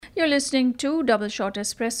You're listening to Double Shot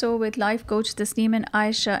Espresso with life coach Tasneem and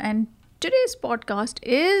Aisha, and today's podcast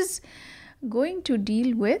is going to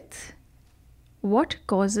deal with what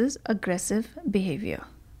causes aggressive behavior.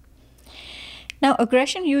 Now,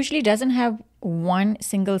 aggression usually doesn't have one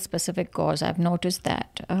single specific cause. I've noticed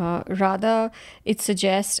that. Rather, it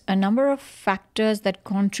suggests a number of factors that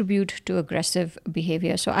contribute to aggressive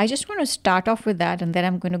behavior. So I just want to start off with that, and then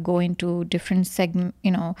I'm going to go into different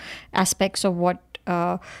aspects of what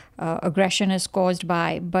aggression is caused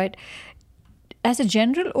by. But as a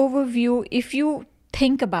general overview, if you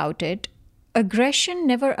think about it, aggression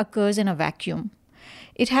never occurs in a vacuum.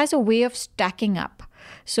 It has a way of stacking up.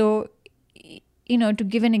 So, to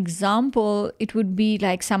give an example, it would be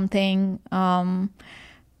like something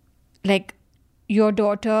like your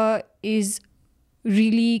daughter is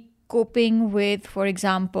really coping with, for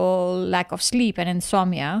example, lack of sleep and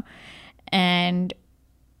insomnia, and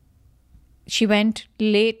she went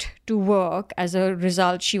late to work. As a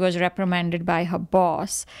result, she was reprimanded by her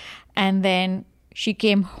boss, and then she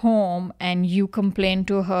came home and you complained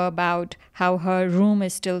to her about how her room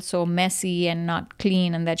is still so messy and not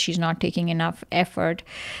clean and that she's not taking enough effort.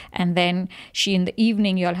 And then in the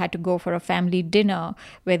evening, you all had to go for a family dinner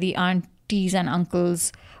where the aunties and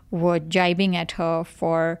uncles were jibing at her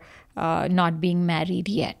for not being married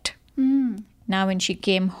yet. Now, when she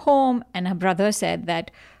came home and her brother said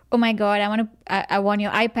that, "Oh my God, I want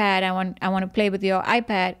your iPad. I want to play with your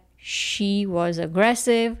iPad," she was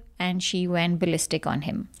aggressive and she went ballistic on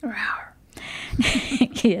him.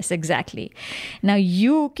 Yes, exactly. Now,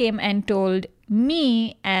 you came and told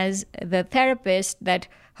me as the therapist that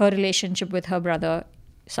her relationship with her brother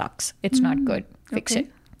sucks. It's not good. Fix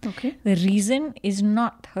it. Okay. The reason is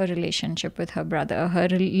not her relationship with her brother. Her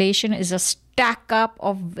relation is a stack up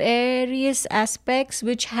of various aspects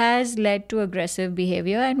which has led to aggressive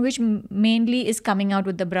behavior, and which mainly is coming out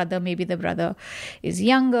with the brother. Maybe the brother is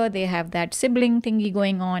younger, they have that sibling thingy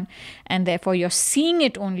going on, and therefore you're seeing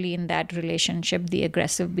it only in that relationship, the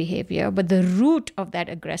aggressive behavior. But the root of that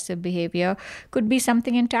aggressive behavior could be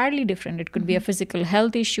something entirely different. It could be a physical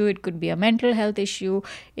health issue, it could be a mental health issue,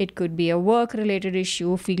 it could be a work-related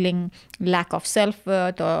issue, feeling lack of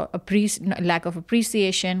self-worth or lack of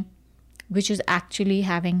appreciation, which is actually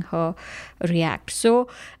having her react. So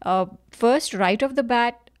first, right off the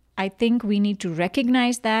bat, I think we need to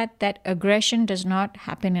recognize that aggression does not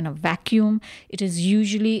happen in a vacuum. It is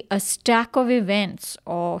usually a stack of events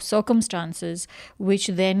or circumstances which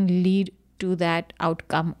then lead to that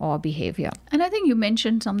outcome or behavior. And I think you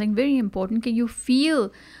mentioned something very important. You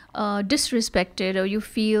feel disrespected or you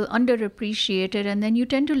feel underappreciated, and then you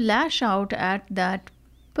tend to lash out at that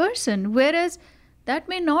person, whereas that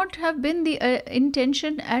may not have been the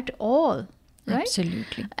intention at all, right?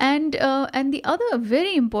 Absolutely. And the other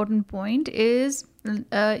very important point is,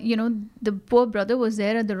 the poor brother was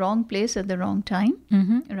there at the wrong place at the wrong time,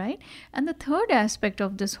 right? And the third aspect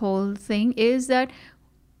of this whole thing is that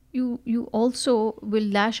you also will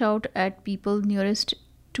lash out at people nearest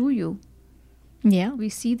to you. Yeah. We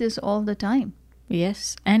see this all the time.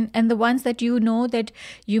 Yes. And the ones that you know that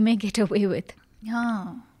you may get away with.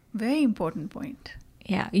 Yeah. Very important point.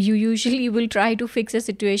 Yeah, you usually will try to fix a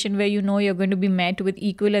situation where you know you're going to be met with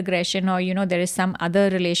equal aggression, or there is some other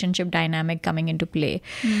relationship dynamic coming into play,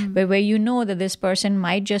 but where you know that this person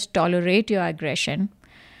might just tolerate your aggression,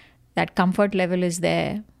 that comfort level is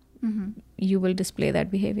there, you will display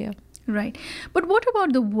that behavior. Right. But what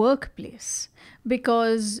about the workplace?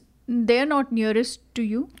 Because they're not nearest to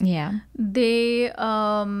you. Yeah. They,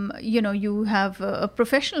 you have a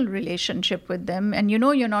professional relationship with them, and you're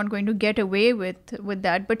not going to get away with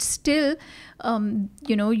that. But still,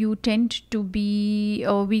 you tend to be,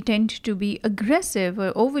 or we tend to be aggressive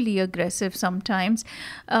or overly aggressive sometimes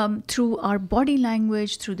through our body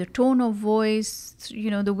language, through the tone of voice,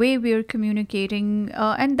 the way we're communicating,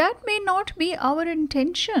 and that may not be our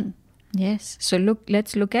intention. Yes. So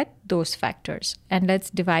let's look at those factors and let's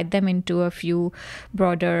divide them into a few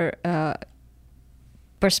broader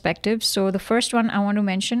perspectives. So the first one I want to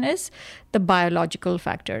mention is the biological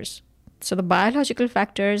factors. So the biological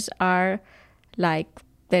factors are like,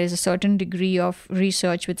 there is a certain degree of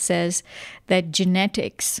research which says that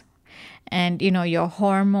genetics and, your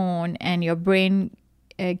hormone and your brain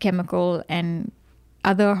chemical and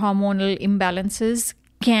other hormonal imbalances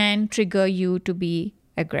can trigger you to be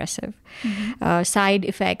aggressive. Side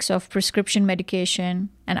effects of prescription medication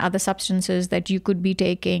and other substances that you could be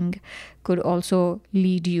taking could also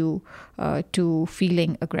lead you to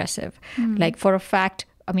feeling aggressive. Like for a fact,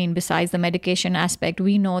 besides the medication aspect,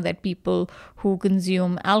 we know that people who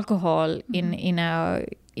consume alcohol in a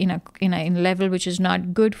in a level which is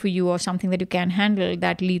not good for you or something that you can't handle,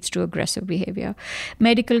 that leads to aggressive behavior.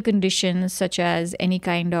 Medical conditions such as any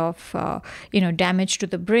kind of damage to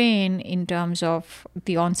the brain in terms of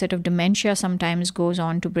the onset of dementia sometimes goes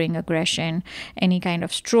on to bring aggression. Any kind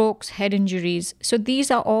of strokes, head injuries. So these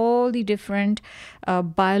are all the different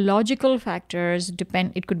biological factors.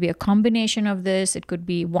 It could be a combination of this. It could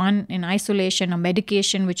be one in isolation, a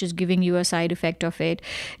medication which is giving you a side effect of it.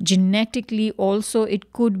 Genetically also,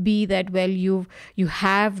 it could be that, well, you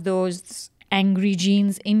have those angry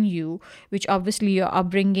genes in you, which obviously your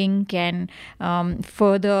upbringing can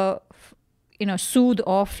further soothe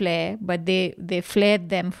or flare, but they flared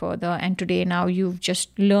them further, and today now you've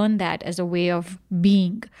just learned that as a way of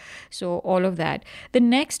being. So all of that. The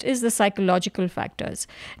next is the psychological factors.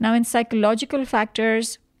 Now in psychological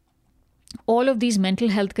factors, all of these mental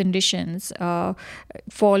health conditions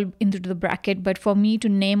fall into the bracket, but for me to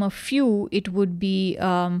name a few, it would be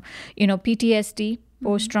PTSD,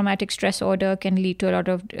 post-traumatic stress disorder, can lead to a lot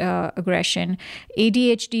of aggression.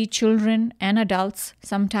 ADHD, children and adults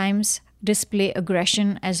sometimes display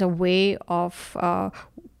aggression as a way of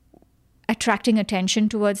attracting attention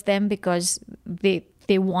towards them because they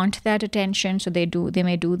want that attention, so they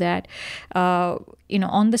may do that.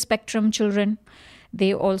 On the spectrum children,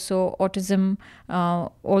 autism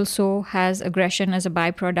also has aggression as a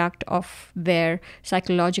byproduct of their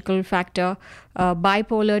psychological factor.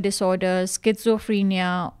 Bipolar disorders,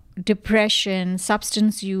 schizophrenia, depression,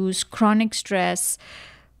 substance use, chronic stress,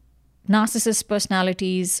 narcissist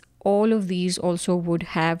personalities, all of these also would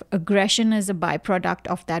have aggression as a byproduct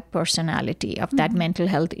of that personality, of that mental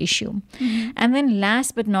health issue. And then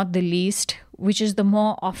last but not the least, which is the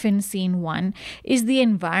more often seen one, is the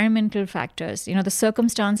environmental factors, the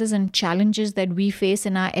circumstances and challenges that we face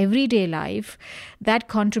in our everyday life that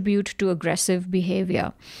contribute to aggressive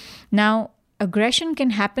behavior. Now, aggression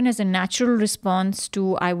can happen as a natural response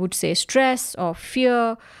to, I would say, stress or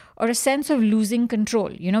fear, or a sense of losing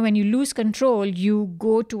control. When you lose control, you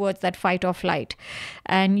go towards that fight or flight,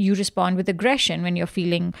 and you respond with aggression when you're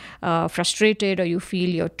feeling frustrated, or you feel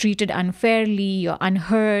you're treated unfairly, you're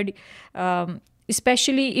unheard,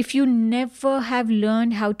 especially if you never have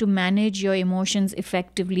learned how to manage your emotions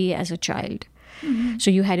effectively as a child. So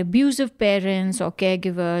you had abusive parents or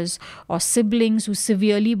caregivers or siblings who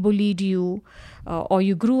severely bullied you, or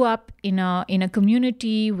you grew up in a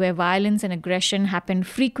community where violence and aggression happened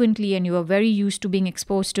frequently and you were very used to being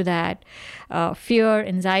exposed to that. Fear,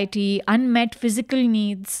 anxiety, unmet physical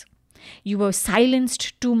needs. You were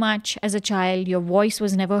silenced too much as a child. Your voice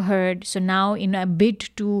was never heard. So now in a bid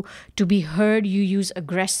to be heard, you use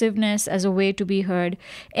aggressiveness as a way to be heard.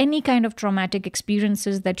 Any kind of traumatic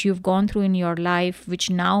experiences that you've gone through in your life, which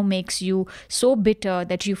now makes you so bitter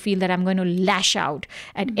that you feel that I'm going to lash out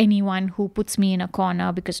at anyone who puts me in a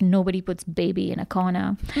corner, because nobody puts baby in a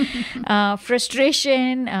corner.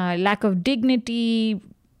 Frustration, lack of dignity,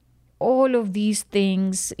 all of these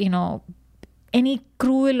things, any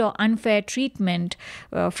cruel or unfair treatment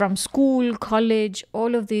from school, college,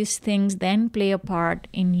 all of these things then play a part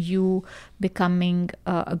in you becoming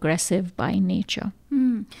aggressive by nature.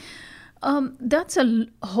 That's a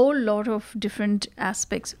whole lot of different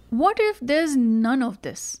aspects. What if there's none of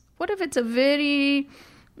this? What if it's a very,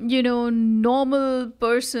 normal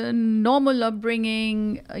person, normal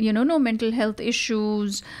upbringing, no mental health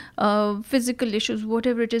issues, physical issues,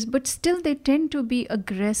 whatever it is, but still they tend to be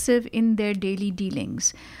aggressive in their daily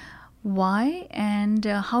dealings? Why? And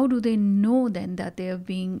how do they know then that they are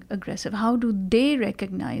being aggressive? How do they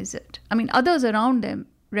recognize it? I mean, others around them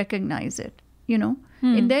recognize it,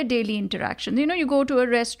 in their daily interactions. You go to a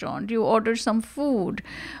restaurant, you order some food,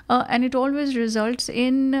 and it always results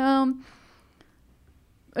in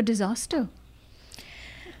a disaster.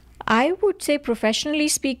 I would say, professionally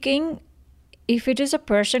speaking, if it is a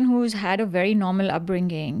person who's had a very normal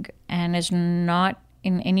upbringing and is not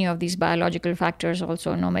in any of these biological factors,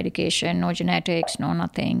 also no medication, no genetics, no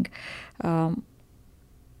nothing,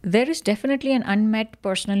 there is definitely an unmet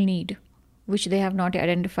personal need which they have not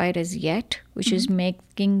identified as yet, which is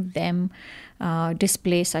making them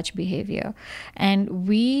display such behavior. And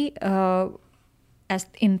we, as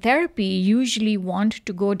in therapy, usually want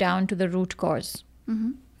to go down to the root cause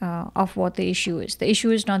of what the issue is. The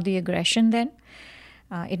issue is not the aggression then.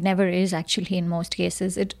 It never is, actually, in most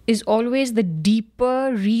cases. It is always the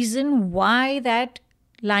deeper reason why that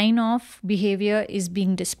line of behavior is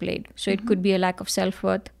being displayed. So it could be a lack of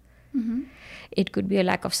self-worth. It could be a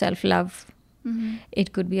lack of self-love.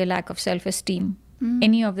 It could be a lack of self-esteem.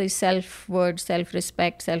 Any of these self-worth,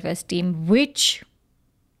 self-respect, self-esteem, which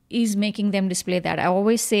is making them display that. I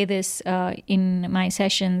always say this in my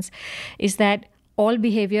sessions, is that all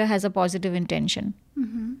behavior has a positive intention.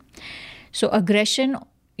 So aggression,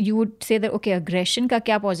 you would say that, okay, aggression का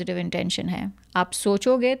क्या positive intention है? आप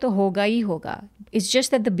सोचोगे तो होगा ही होगा. It's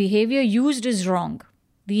just that the behavior used is wrong.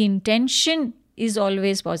 The intention is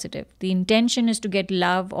always positive. The intention is to get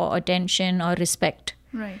love or attention or respect.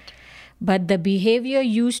 Right. But the behavior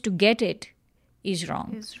used to get it is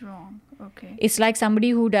wrong. Is wrong. Okay. It's like somebody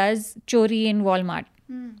who does chori in Walmart.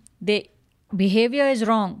 The behavior is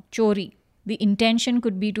wrong, chori. The intention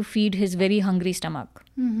could be to feed his very hungry stomach.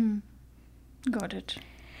 Got it.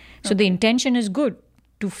 So the intention is good,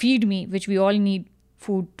 to feed me, which we all need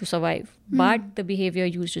food to survive. But the behavior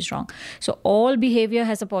used is wrong. So all behavior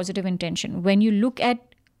has a positive intention. When you look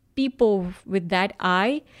at people with that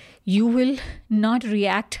eye, you will not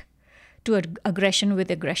react to aggression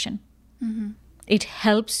with aggression. It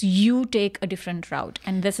helps you take a different route.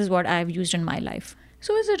 And this is what I've used in my life.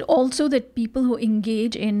 So is it also that people who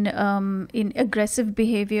engage in aggressive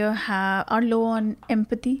behavior are low on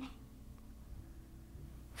empathy?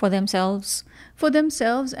 For themselves. For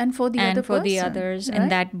themselves and for the other person. And for the others, right? in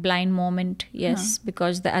that blind moment, yes.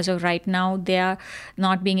 Because as of right now, they are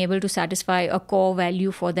not being able to satisfy a core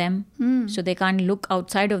value for them. So they can't look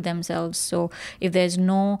outside of themselves. So if there's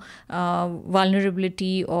no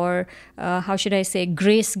vulnerability or, how should I say,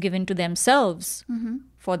 grace given to themselves,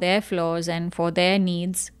 for their flaws and for their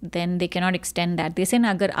needs, then they cannot extend that. They say ना,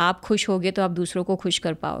 अगर आप खुश होगे तो आप दूसरों को खुश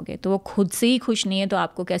कर पाओगे. तो वो खुद से ही खुश नहीं है तो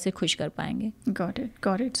आपको कैसे खुश कर पाएंगे? Got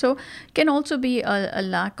it. So can also be a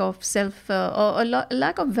lack of self or a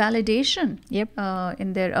lack of validation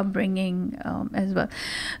in their upbringing as well.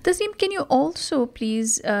 Taseem, can you also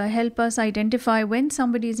please help us identify when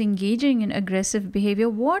somebody is engaging in aggressive behavior,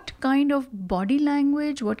 what kind of body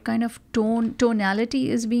language, what kind of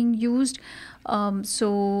tonality is being used?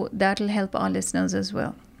 So that'll help our listeners as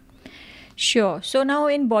well. Sure. So now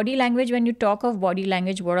in body language, when you talk of body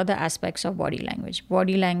language, what are the aspects of body language?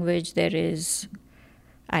 Body language, there is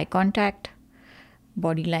eye contact.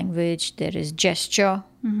 Body language, there is gesture.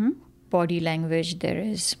 Body language, there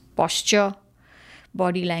is posture.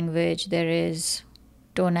 Body language, there is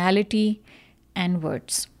tonality and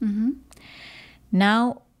words.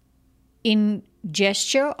 Now, in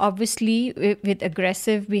gesture, obviously, with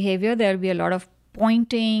aggressive behavior, there'll be a lot of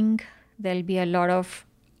pointing, there'll be a lot of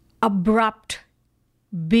abrupt,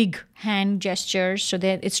 big hand gestures. So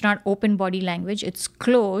that it's not open body language, it's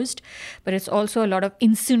closed, but it's also a lot of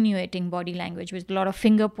insinuating body language with a lot of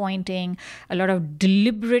finger pointing, a lot of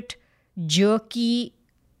deliberate, jerky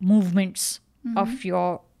movements of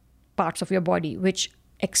your parts of your body, which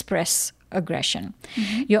express aggression.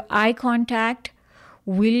 Your eye contact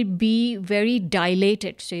will be very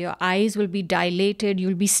dilated. So your eyes will be dilated.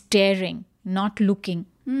 You'll be staring, not looking.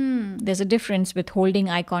 There's a difference with holding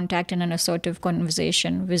eye contact in an assertive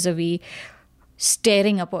conversation vis-a-vis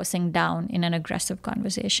staring a person down in an aggressive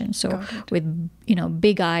conversation. So with,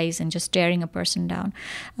 big eyes and just staring a person down.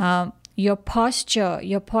 Your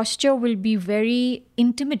posture will be very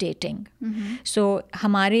intimidating. So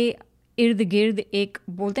हमारे इर्द गिर्द एक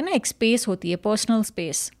बोलते हैं ना, एक space होती है, पर्सनल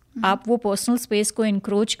स्पेस. आप वो पर्सनल स्पेस को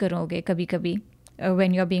इंक्रोच करोगे कभी कभी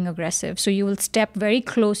when you're being aggressive. So you will step very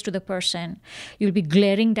close to the person. You'll be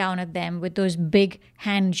glaring down at them with those big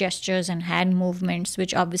hand gestures and hand movements,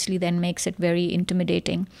 which obviously then makes it very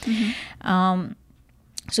intimidating.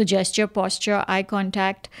 So gesture, posture, eye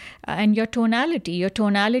contact, and your tonality. Your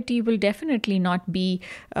tonality will definitely not be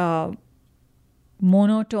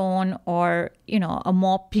monotone or a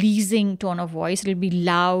more pleasing tone of voice. It'll be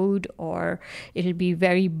loud, or it'll be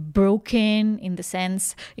very broken in the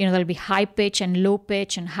sense there'll be high pitch and low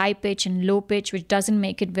pitch and high pitch and low pitch, which doesn't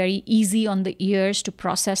make it very easy on the ears to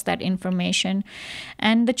process that information.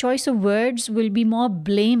 And the choice of words will be more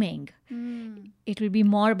blaming. It will be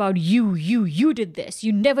more about you did this,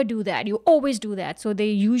 you never do that, you always do that. So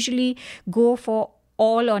they usually go for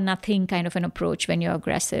all or nothing kind of an approach when you're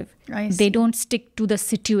aggressive. They don't stick to the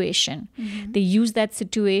situation. They use that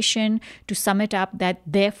situation to sum it up that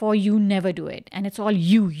therefore you never do it. And it's all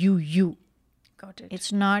you. Got it.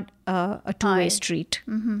 It's not a two-way street.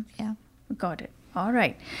 Yeah. Got it. All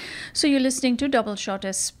right. So you're listening to Double Shot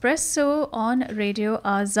Espresso on Radio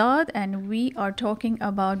Azad, and we are talking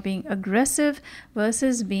about being aggressive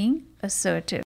versus being assertive.